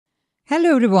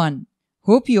Hello everyone,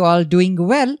 hope you all doing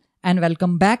well and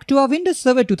welcome back to our Windows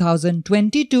Server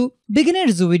 2022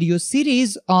 Beginners video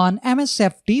series on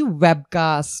IPsec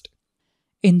webcast.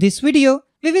 In this video,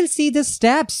 we will see the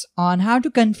steps on how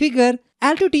to configure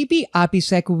L2TP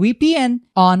IPsec VPN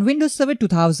on Windows Server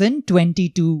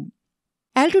 2022.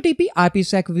 L2TP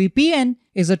IPsec VPN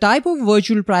is a type of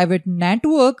virtual private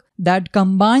network that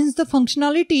combines the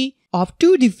functionality of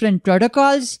two different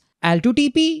protocols,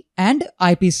 L2TP and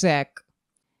IPsec.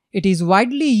 It is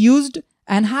widely used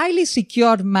and highly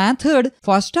secured method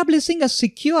for establishing a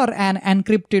secure and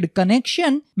encrypted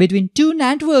connection between two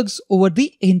networks over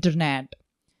the internet.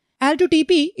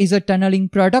 L2TP is a tunneling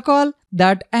protocol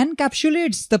that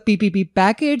encapsulates the PPP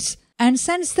packets and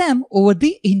sends them over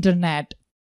the internet.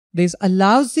 This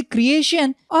allows the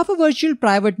creation of a virtual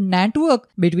private network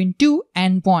between two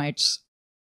endpoints.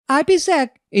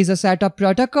 IPsec is a set of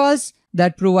protocols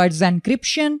that provides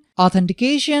encryption,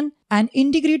 authentication, and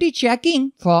integrity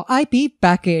checking for IP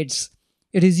packets.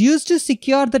 It is used to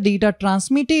secure the data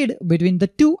transmitted between the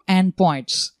two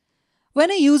endpoints.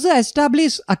 When a user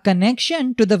establishes a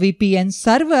connection to the VPN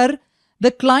server,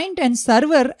 the client and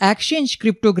server exchange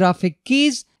cryptographic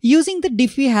keys using the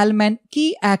Diffie-Hellman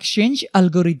key exchange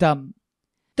algorithm.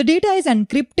 The data is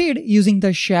encrypted using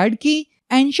the shared key,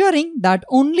 ensuring that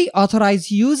only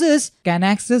authorized users can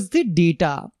access the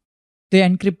data. The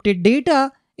encrypted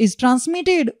data is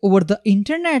transmitted over the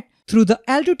internet through the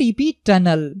L2TP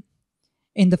tunnel.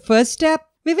 In the first step,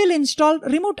 we will install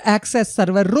Remote Access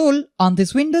Server role on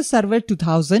this Windows Server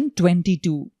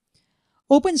 2022.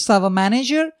 Open Server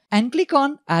Manager and click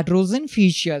on Add Roles and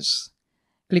Features.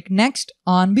 Click Next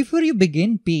on Before You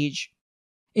Begin page.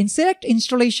 In Select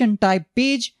Installation Type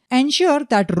page, ensure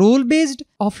that role-based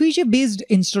or feature-based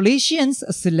installations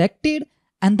are selected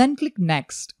and then click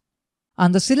Next.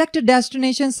 On the Select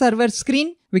Destination Server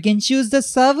screen, we can choose the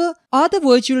server or the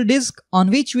virtual disk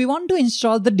on which we want to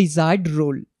install the desired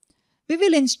role. We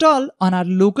will install on our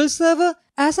local server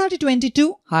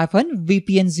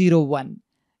SRT22-VPN01.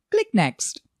 Click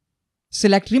Next.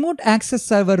 Select Remote Access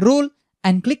Server role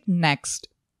and click Next.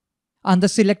 On the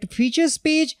Select Features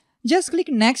page, just click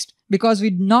Next because we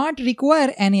do not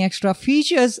require any extra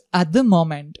features at the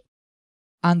moment.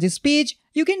 On this page,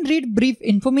 you can read brief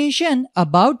information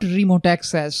about remote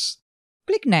access.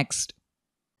 Click Next.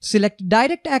 Select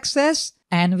Direct Access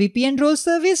and VPN Role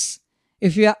Service.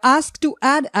 If you are asked to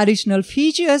add additional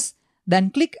features, then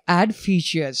click Add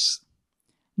Features.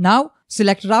 Now,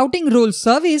 select Routing Role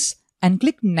Service and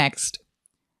click Next.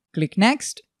 Click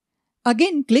Next.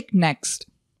 Again, click Next.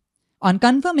 On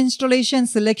Confirm Installation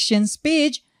Selections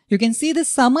page, you can see the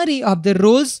summary of the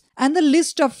roles and the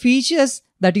list of features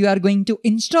that you are going to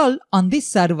install on this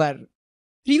server.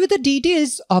 Review the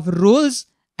details of roles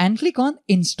and click on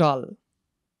Install.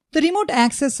 The Remote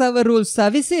Access Server role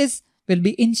services will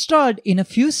be installed in a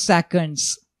few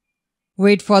seconds.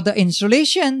 Wait for the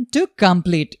installation to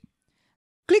complete.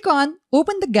 Click on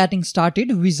Open the Getting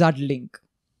Started wizard link.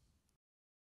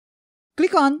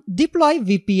 Click on Deploy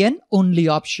VPN Only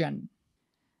option.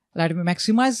 Let me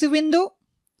maximize the window.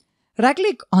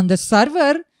 Right-click on the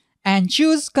server and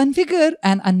choose Configure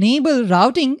and Enable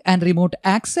Routing and Remote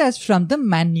Access from the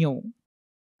menu.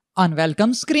 On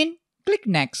Welcome screen, click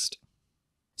Next.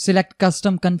 Select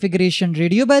Custom Configuration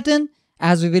Radio button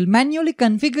as we will manually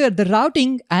configure the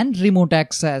routing and remote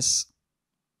access.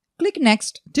 Click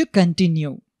Next to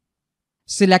continue.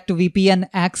 Select VPN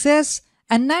Access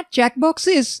and NAT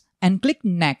checkboxes and click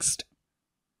Next.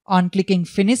 On clicking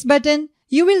Finish button,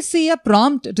 you will see a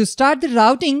prompt to start the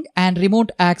routing and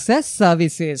remote access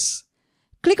services.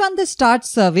 Click on the Start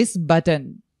Service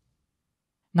button.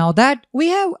 Now that we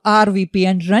have our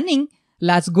VPN running,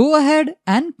 let's go ahead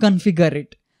and configure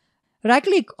it.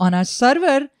 Right-click on our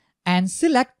server and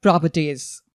select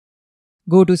Properties.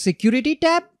 Go to Security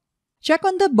tab. Check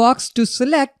on the box to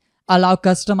select Allow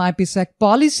Custom IPsec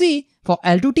Policy for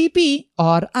L2TP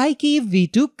or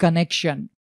IKEv2 connection.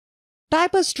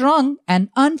 Type a strong and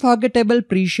unforgettable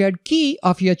pre-shared key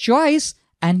of your choice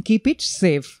and keep it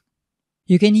safe.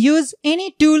 You can use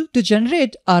any tool to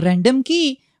generate a random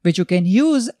key which you can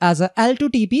use as a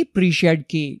L2TP pre-shared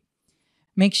key.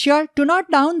 Make sure to note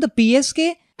down the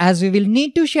PSK as we will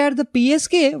need to share the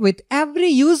PSK with every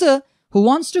user who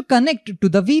wants to connect to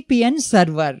the VPN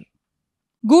server.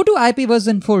 Go to IP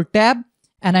version 4 tab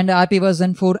and under IP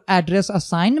version 4 address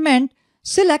assignment,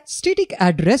 select Static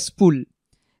Address Pool.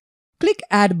 Click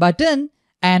Add button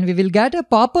and we will get a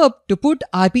pop-up to put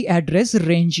IP address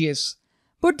ranges.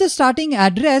 Put the starting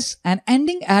address and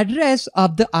ending address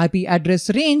of the IP address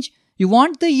range you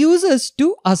want the users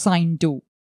to assign to.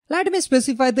 Let me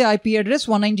specify the IP address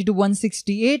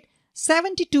 192.168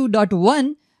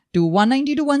 72.1 to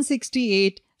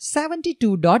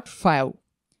 192.168.72.5.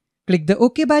 Click the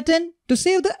OK button to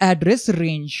save the address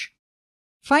range.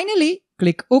 Finally,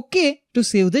 click OK to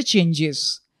save the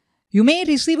changes. You may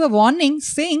receive a warning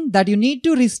saying that you need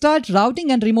to restart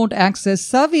routing and remote access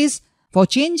service for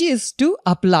changes to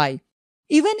apply.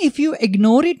 Even if you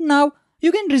ignore it now,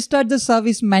 you can restart the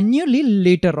service manually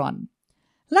later on.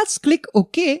 Let's click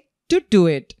OK to do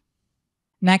it.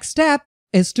 Next step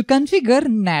is to configure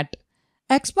NAT.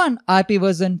 Expand IP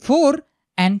version 4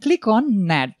 and click on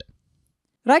NAT.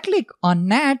 Right-click on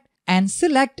NAT and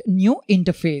select New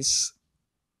Interface.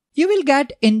 You will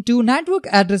get into Network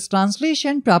Address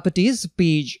Translation Properties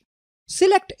page.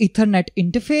 Select Ethernet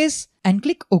Interface and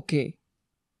click OK.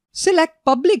 Select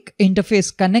Public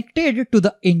Interface connected to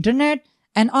the Internet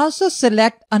and also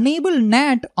select Enable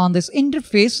NAT on this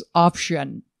interface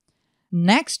option.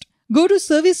 Next, go to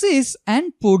Services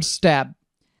and Ports tab.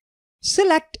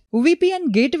 Select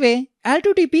VPN Gateway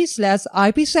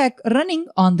L2TP/IPsec running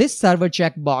on this server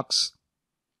checkbox.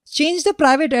 Change the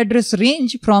private address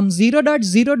range from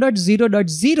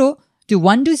 0.0.0.0 to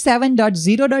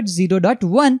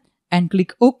 127.0.0.1 and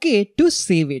click OK to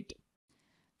save it.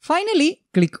 Finally,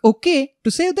 click OK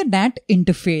to save the NAT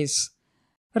interface.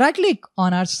 Right-click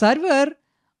on our server,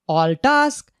 All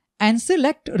Tasks, and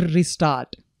select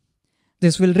Restart.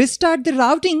 This will restart the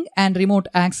routing and remote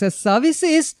access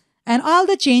services, and all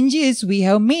the changes we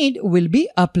have made will be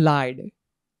applied.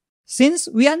 Since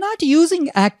we are not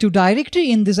using Active Directory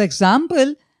in this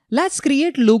example, let's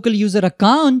create local user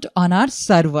account on our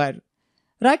server.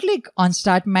 Right-click on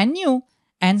Start menu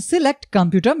and select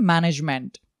Computer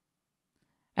Management.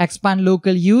 Expand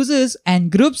Local Users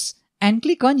and Groups and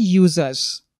click on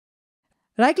Users.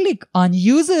 Right-click on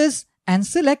Users and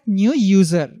select New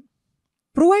User.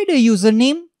 Provide a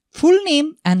username, full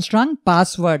name and strong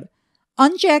password.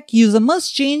 Uncheck User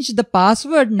must change the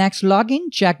password next login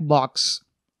checkbox.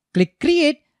 Click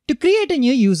Create to create a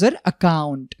new user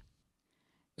account.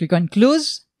 Click on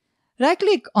Close.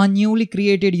 Right-click on newly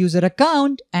created user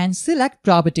account and select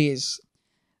Properties.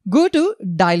 Go to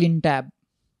Dial-In tab.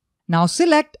 Now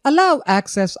select Allow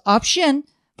Access option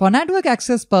for Network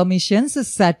Access Permissions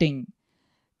setting.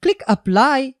 Click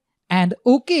Apply and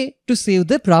OK to save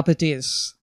the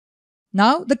properties.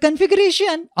 Now the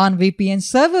configuration on VPN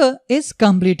server is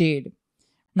completed.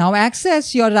 Now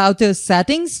access your router's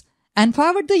settings and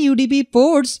forward the UDP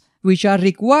ports which are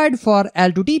required for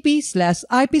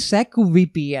L2TP/IPsec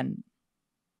VPN.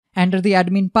 Enter the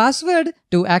admin password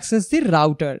to access the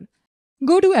router.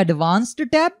 Go to Advanced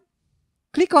tab.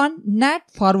 Click on NAT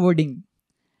Forwarding.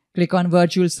 Click on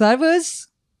Virtual Servers.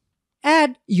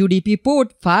 Add UDP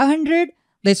port 500.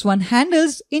 This one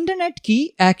handles Internet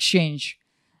Key Exchange.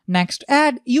 Next,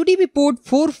 add UDP port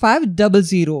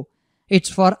 4500. It's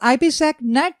for IPsec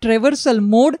NAT traversal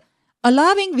mode,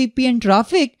 allowing VPN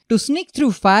traffic to sneak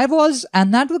through firewalls and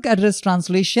network address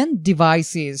translation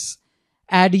devices.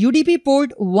 Add UDP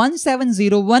port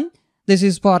 1701. This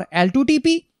is for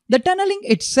L2TP, the tunneling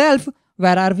itself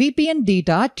where our VPN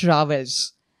data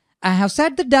travels. I have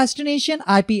set the destination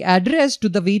IP address to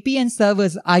the VPN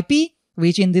server's IP,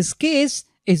 which in this case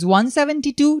is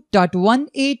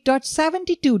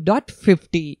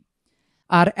 172.18.72.50.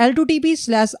 Our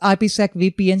L2TP/IPsec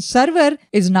VPN server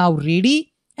is now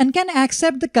ready and can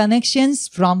accept the connections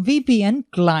from VPN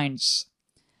clients.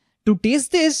 To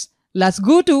test this, let's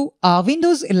go to our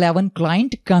Windows 11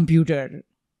 client computer.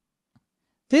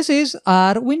 This is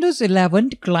our Windows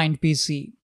 11 client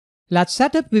PC. Let's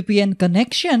set up VPN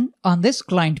connection on this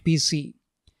client PC.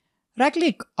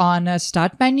 Right-click on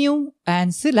Start menu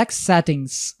and select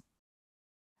Settings.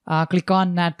 Click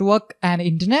on Network and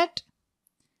Internet.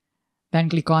 Then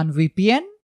click on VPN.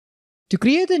 To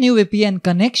create a new VPN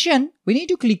connection, we need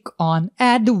to click on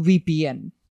Add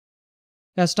VPN.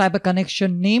 Let's type a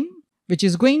connection name, which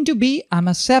is going to be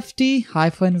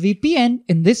MSFT-VPN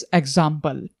in this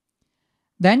example.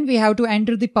 Then we have to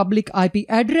enter the public IP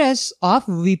address of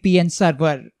VPN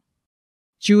server.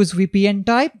 Choose VPN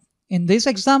type. In this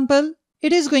example,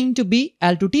 it is going to be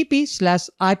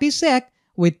L2TP/IPsec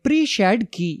with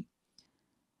pre-shared key.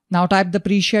 Now type the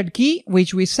pre-shared key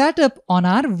which we set up on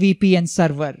our VPN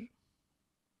server.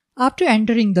 After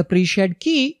entering the pre-shared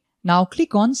key, now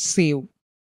click on Save.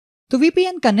 The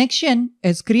VPN connection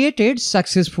is created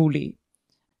successfully.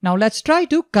 Now let's try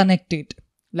to connect it.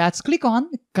 Let's click on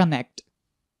Connect.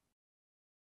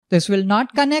 This will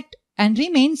not connect and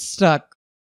remain stuck.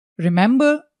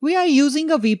 Remember, we are using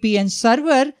a VPN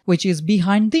server which is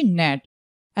behind the net,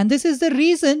 and this is the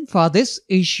reason for this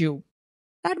issue.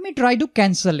 Let me try to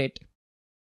cancel it.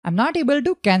 I'm not able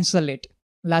to cancel it.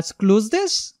 Let's close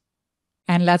this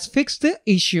and let's fix the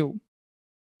issue.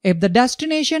 If the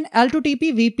destination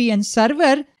L2TP VPN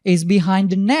server is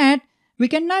behind NAT, we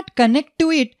cannot connect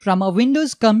to it from a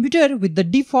Windows computer with the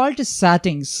default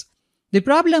settings. The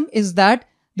problem is that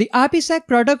the IPsec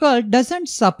protocol doesn't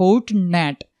support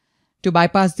NAT. To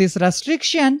bypass this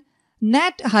restriction,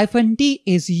 NAT-T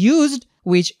is used,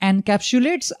 which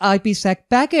encapsulates IPsec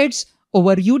packets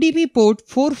over UDP port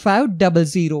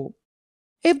 4500.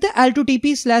 If the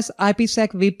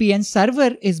L2TP/IPsec VPN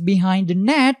server is behind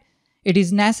NAT, it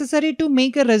is necessary to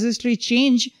make a registry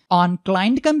change on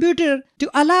client computer to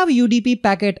allow UDP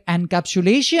packet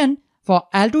encapsulation for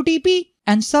L2TP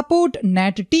and support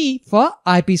NAT-T for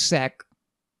IPsec.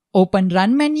 Open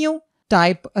Run menu,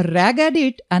 type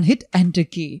regedit and hit Enter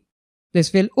key.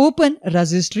 This will open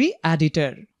Registry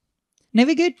Editor.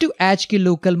 Navigate to HK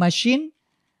Local Machine,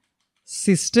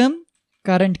 System,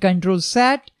 Current Control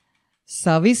Set,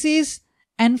 Services,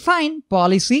 and find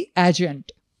Policy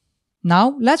Agent.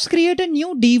 Now let's create a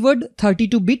new dword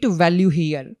 32-bit value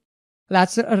here.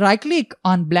 Let's right-click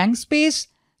on blank space,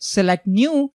 select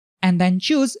New, and then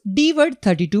choose dword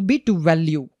 32-bit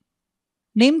value.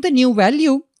 Name the new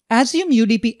value, assume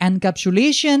UDP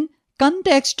encapsulation,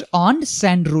 context on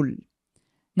send rule.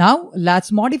 Now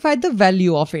let's modify the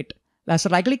value of it. Let's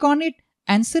right-click on it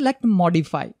and select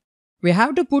Modify. We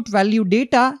have to put value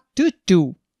data to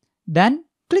 2. Then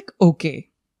click OK.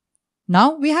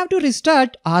 Now we have to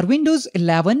restart our Windows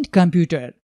 11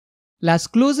 computer. Let's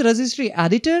close Registry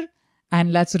Editor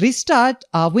and let's restart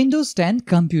our Windows 10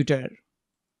 computer.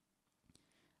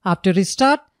 After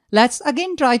restart, let's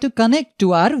again try to connect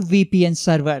to our VPN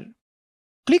server.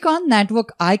 Click on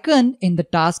Network icon in the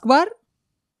taskbar.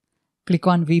 Click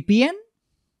on VPN.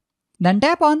 Then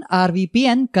tap on our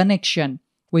VPN connection,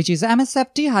 which is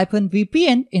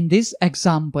MSFT-VPN in this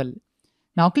example.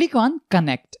 Now click on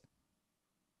Connect.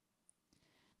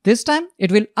 This time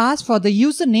it will ask for the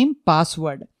username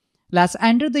password. Let's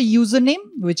enter the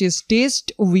username, which is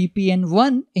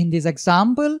testVPN1 in this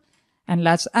example, and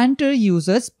let's enter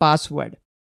user's password.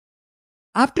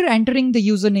 After entering the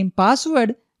username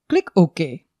password, click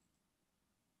OK.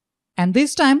 And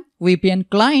this time VPN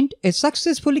client is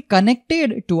successfully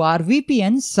connected to our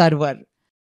VPN server.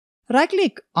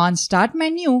 Right-click on Start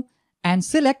menu and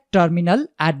select Terminal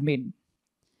Admin.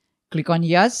 Click on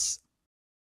Yes.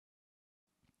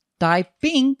 Type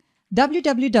ping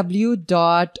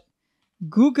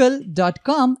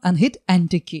www.google.com and hit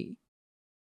Enter key.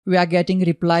 We are getting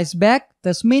replies back.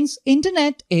 This means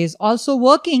internet is also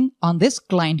working on this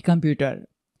client computer.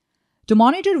 To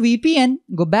monitor VPN,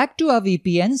 go back to our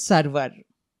VPN server.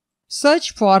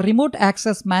 Search for Remote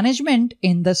Access Management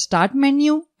in the Start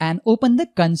menu and open the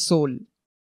console.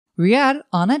 We are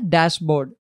on a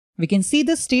dashboard. We can see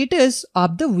the status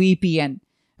of the VPN.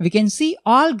 We can see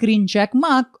all green check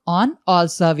mark on all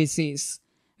services.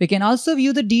 We can also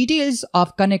view the details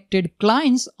of connected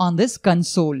clients on this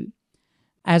console.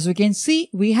 As we can see,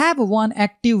 we have one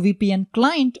active VPN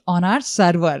client on our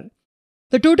server.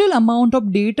 The total amount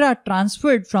of data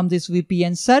transferred from this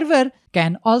VPN server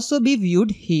can also be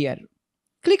viewed here.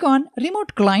 Click on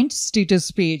Remote Client Status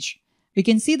page. We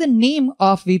can see the name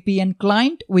of VPN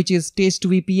client, which is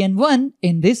testVPN1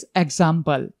 in this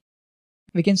example.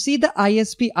 We can see the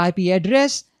ISP IP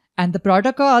address and the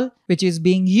protocol which is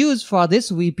being used for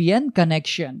this VPN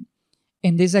connection.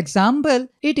 In this example,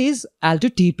 it is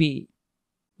L2TP.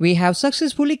 We have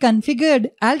successfully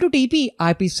configured L2TP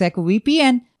IPsec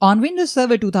VPN on Windows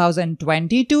Server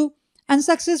 2022 and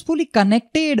successfully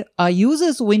connected a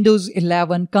user's Windows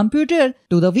 11 computer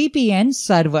to the VPN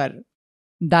server.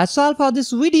 That's all for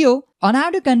this video on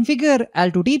how to configure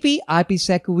L2TP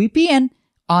IPsec VPN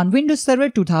on Windows Server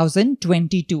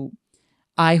 2022.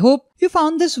 I hope you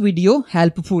found this video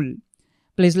helpful.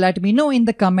 Please let me know in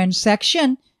the comment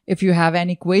section if you have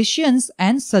any questions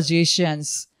and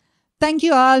suggestions. Thank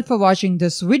you all for watching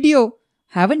this video.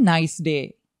 Have a nice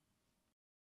day.